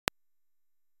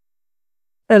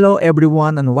Hello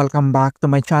everyone and welcome back to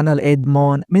my channel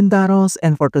Edmund Mindaros,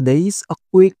 and for today's a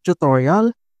quick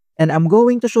tutorial, and I'm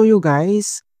going to show you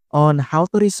guys on how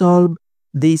to resolve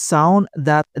the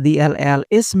sound.dll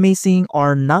is missing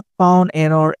or not found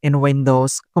error in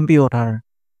Windows computer.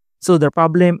 So the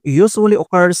problem usually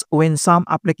occurs when some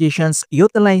applications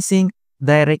utilizing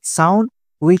DirectSound,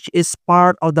 which is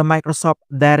part of the Microsoft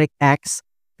DirectX,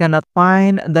 cannot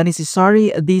find the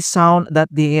necessary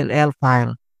DSOUND.dll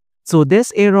file. So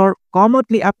this error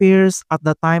commonly appears at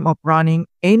the time of running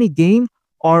any game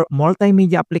or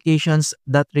multimedia applications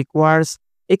that requires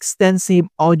extensive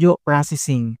audio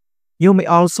processing. You may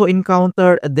also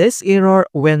encounter this error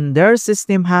when their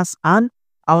system has an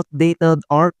outdated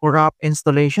or corrupt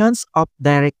installations of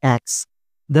DirectX.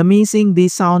 The missing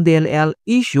DSound DLL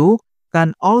issue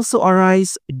can also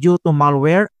arise due to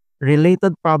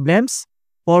malware-related problems,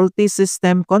 faulty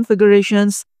system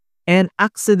configurations, and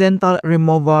accidental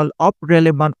removal of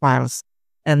relevant files.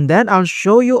 And then I'll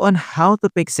show you on how to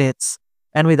fix it.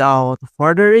 And without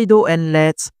further ado, and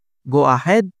let's go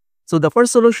ahead. So the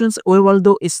first solutions we will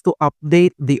do is to update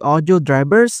the audio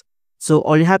drivers. So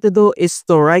all you have to do is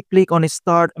to right click on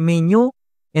Start menu,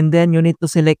 and then you need to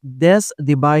select this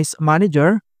device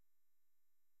manager.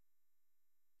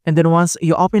 And then once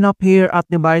you open up here at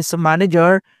device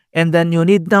manager, and then you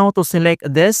need now to select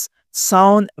this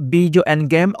sound, video, and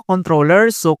game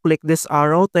controller. So click this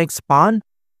arrow to expand.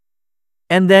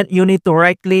 And then you need to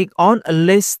right click on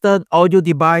listed audio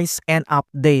device and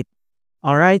update.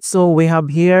 Alright, so we have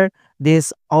here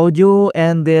this audio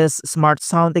and this smart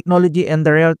sound technology and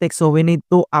the Realtek. So we need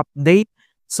to update.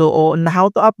 So on how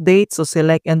to update, so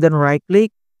select and then right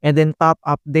click and then tap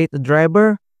update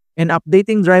driver. And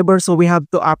updating driver, so we have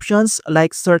two options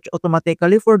like search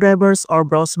automatically for drivers or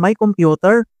browse my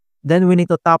computer. Then we need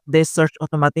to tap this search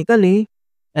automatically,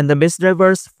 and the best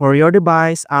drivers for your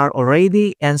device are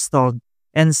already installed.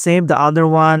 And save the other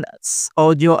one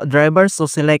audio driver, so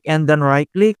select and then right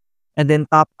click and then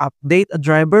tap update a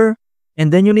driver,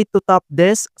 and then you need to tap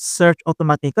this search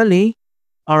automatically.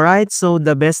 Alright, so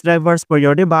the best drivers for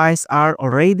your device are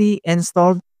already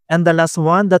installed. And the last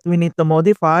one that we need to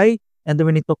modify and then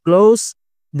we need to close,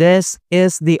 this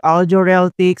is the audio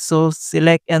Realtek, so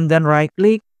select and then right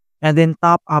click and then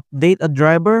tap update a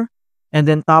driver and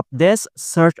then tap this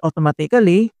search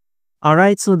automatically.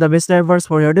 Alright, so the best drivers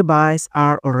for your device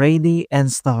are already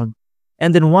installed.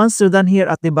 And then once you're done here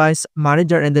at device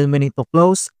manager, and then we need to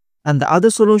close. And the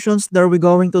other solutions that we're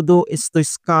going to do is to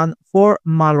scan for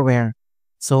malware.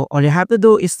 So all you have to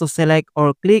do is to select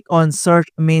or click on search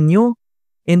menu.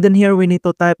 And then here we need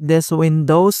to type this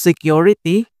Windows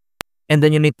security. And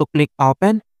then you need to click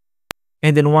open.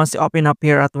 And then once you open up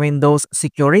here at Windows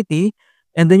security,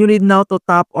 and then you need now to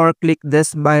tap or click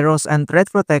this virus and threat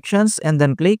protections and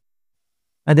then click.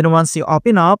 And then once you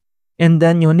open up, and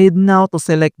then you need now to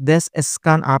select this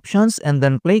scan options and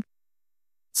then click.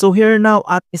 So here now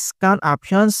at scan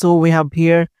options, so we have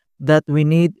here that we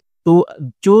need to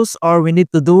choose or we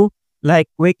need to do like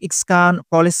quick scan,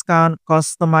 full scan,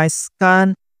 customized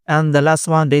scan, and the last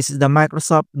one, this is the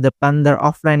Microsoft Defender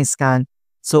offline scan.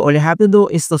 So all you have to do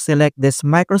is to select this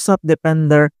Microsoft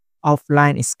Defender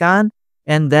offline scan,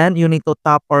 and then you need to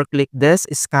tap or click this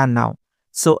scan now.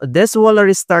 So this will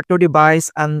restart your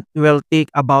device and will take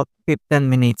about 15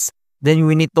 minutes. Then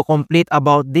we need to complete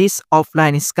about this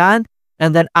offline scan,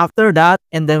 and then after that,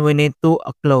 and then we need to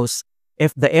close.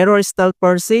 If the error still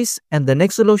persists, and the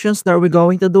next solutions that we're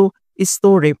going to do is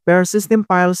to repair system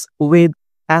files with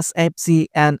SFC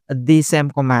and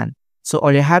DSM command. So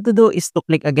all you have to do is to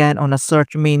click again on a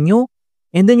search menu,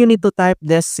 and then you need to type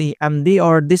this CMD,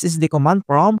 or this is the command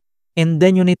prompt, and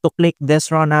then you need to click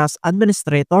this run as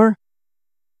administrator.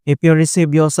 If you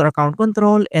receive user account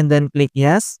control, and then click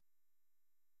yes.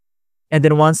 And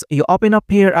then once you open up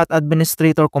here at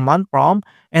administrator command prompt,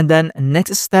 and then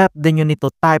next step, then you need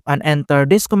to type and enter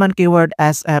this command keyword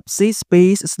SFC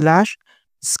space slash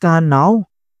scan now.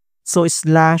 So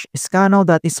slash scan now,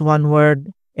 that is one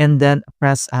word, and then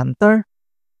press enter.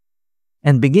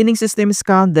 And beginning system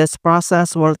scan, this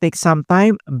process will take some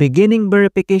time. Beginning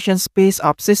verification space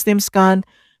of system scan,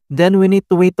 then we need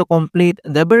to wait to complete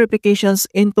the verifications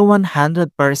into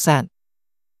 100%.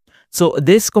 So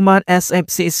this command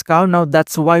SFC scan now,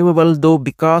 that's why we will do,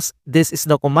 because this is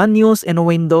the command used in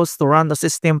Windows to run the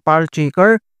system file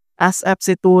checker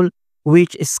SFC tool,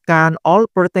 which scan all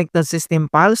protected system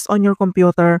files on your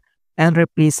computer and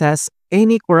replaces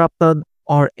any corrupted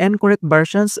or incorrect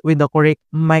versions with the correct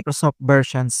Microsoft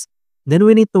versions. Then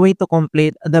we need to wait to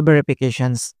complete the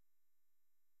verifications.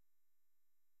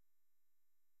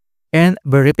 And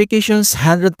verifications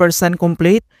 100%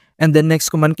 complete, And the next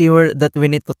command keyword that we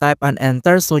need to type and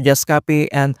enter. So just copy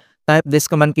and type this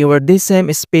command keyword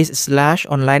dsm space slash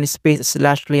online space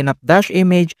slash cleanup dash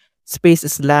image space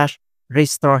slash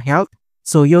restore health.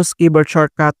 So use keyboard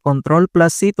shortcut Control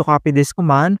plus C to copy this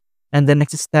command. And the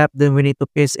next step, then we need to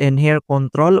paste in here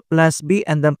Control plus B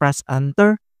and then press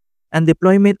enter. And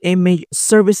deployment image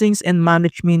servicings and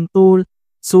management tool.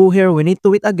 So here we need to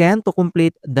wait again to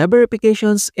complete the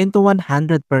verifications into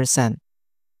 100%.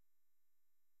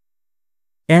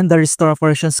 And the restore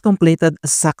versions completed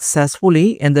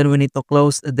successfully, and then we need to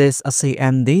close this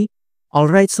CMD.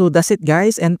 Alright, so that's it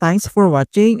guys, and thanks for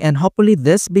watching, and hopefully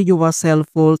this video was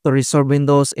helpful to resolve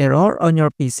Windows error on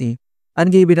your PC.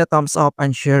 And give it a thumbs up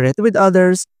and share it with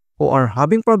others who are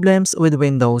having problems with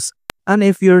Windows. And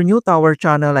if you're new to our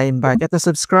channel, I invite you to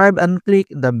subscribe and click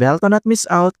the bell to not miss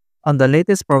out on the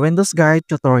latest Pro Windows Guide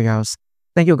tutorials.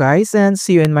 Thank you guys, and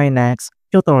see you in my next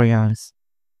tutorials.